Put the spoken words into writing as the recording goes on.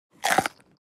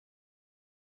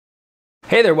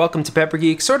Hey there, welcome to Pepper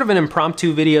Geek. Sort of an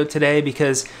impromptu video today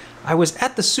because I was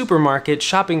at the supermarket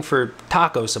shopping for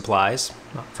taco supplies,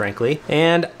 frankly,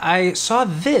 and I saw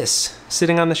this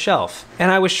sitting on the shelf.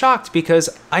 And I was shocked because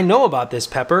I know about this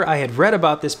pepper, I had read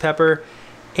about this pepper,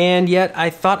 and yet I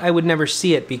thought I would never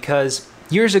see it because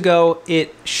years ago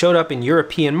it showed up in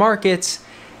European markets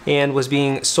and was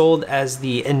being sold as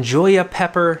the Enjoya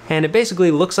pepper. And it basically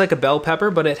looks like a bell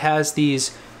pepper, but it has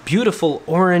these beautiful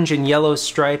orange and yellow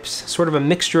stripes, sort of a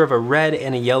mixture of a red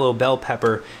and a yellow bell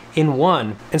pepper in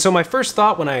one. And so my first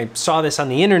thought when I saw this on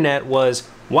the internet was,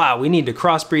 wow, we need to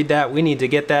crossbreed that. We need to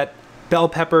get that bell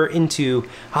pepper into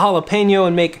a jalapeno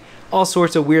and make all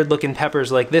sorts of weird looking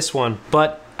peppers like this one.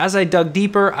 But as I dug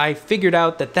deeper, I figured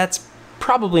out that that's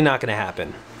probably not gonna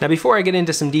happen. Now, before I get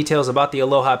into some details about the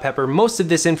Aloha pepper, most of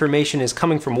this information is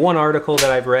coming from one article that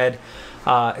I've read.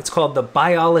 It's called The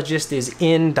Biologist Is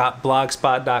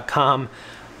In.blogspot.com.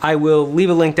 I will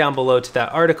leave a link down below to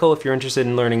that article if you're interested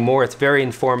in learning more. It's very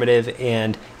informative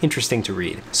and interesting to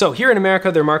read. So here in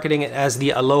America, they're marketing it as the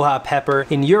Aloha pepper.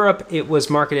 In Europe, it was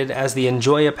marketed as the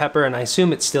Enjoya pepper, and I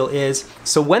assume it still is.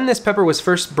 So when this pepper was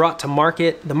first brought to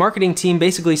market, the marketing team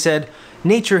basically said,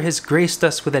 nature has graced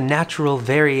us with a natural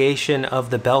variation of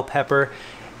the bell pepper,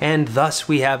 and thus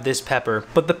we have this pepper.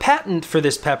 But the patent for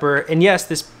this pepper, and yes,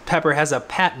 this pepper has a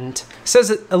patent,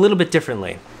 says it a little bit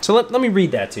differently. So let me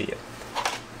read that to you.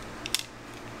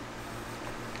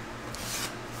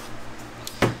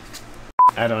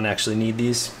 I don't actually need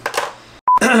these.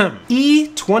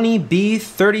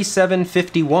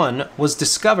 E20B3751 was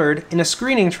discovered in a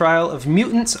screening trial of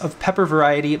mutants of pepper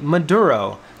variety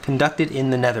Maduro, conducted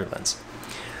in the Netherlands.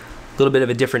 A little bit of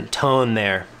a different tone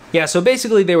there. Yeah, so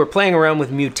basically they were playing around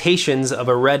with mutations of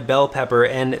a red bell pepper,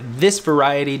 and this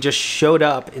variety just showed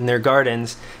up in their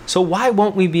gardens. So why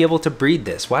won't we be able to breed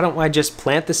this? Why don't I just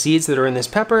plant the seeds that are in this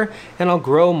pepper and I'll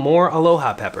grow more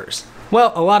Aloha peppers?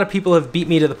 Well, a lot of people have beat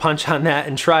me to the punch on that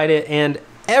and tried it, and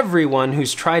everyone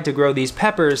who's tried to grow these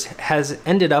peppers has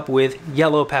ended up with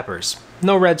yellow peppers.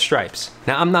 No red stripes.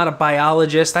 Now, I'm not a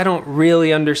biologist, I don't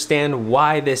really understand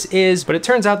why this is, but it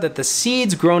turns out that the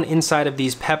seeds grown inside of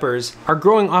these peppers are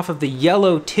growing off of the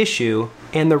yellow tissue,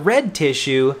 and the red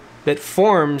tissue that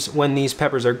forms when these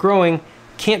peppers are growing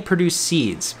can't produce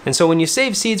seeds. And so when you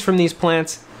save seeds from these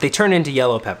plants, they turn into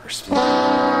yellow peppers.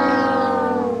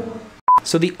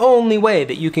 So the only way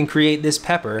that you can create this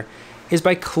pepper is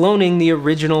by cloning the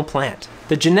original plant.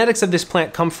 The genetics of this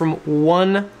plant come from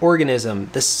one organism.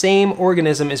 The same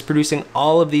organism is producing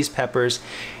all of these peppers.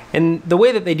 And the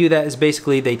way that they do that is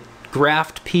basically they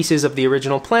graft pieces of the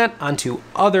original plant onto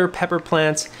other pepper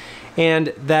plants,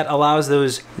 and that allows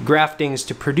those graftings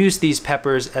to produce these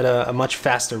peppers at a much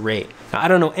faster rate. Now, I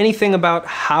don't know anything about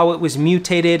how it was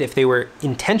mutated, if they were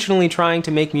intentionally trying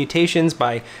to make mutations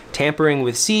by tampering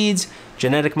with seeds,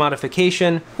 genetic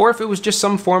modification, or if it was just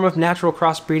some form of natural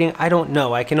crossbreeding. I don't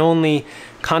know. I can only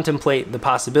contemplate the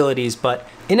possibilities, but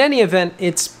in any event,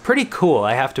 it's pretty cool,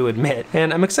 I have to admit,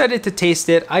 and I'm excited to taste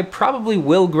it. I probably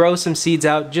will grow some seeds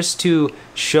out just to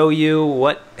show you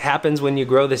what happens when you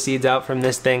grow the seeds out from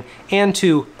this thing, and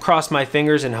to cross my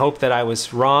fingers and hope that I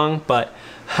was wrong, but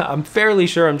I'm fairly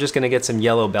sure I'm just gonna get some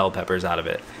yellow bell peppers out of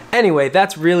it. Anyway,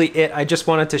 that's really it. I just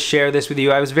wanted to share this with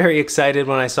you. I was very excited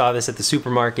when I saw this at the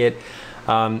supermarket.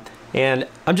 And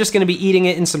I'm just gonna be eating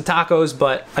it in some tacos,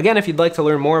 but again, if you'd like to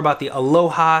learn more about the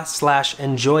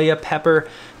Aloha/Enjoya pepper,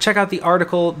 check out the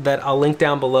article that I'll link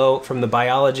down below from The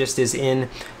Biologist Is In.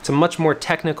 It's a much more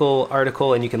technical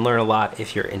article and you can learn a lot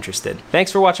if you're interested.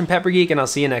 Thanks for watching Pepper Geek, and I'll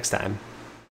see you next time.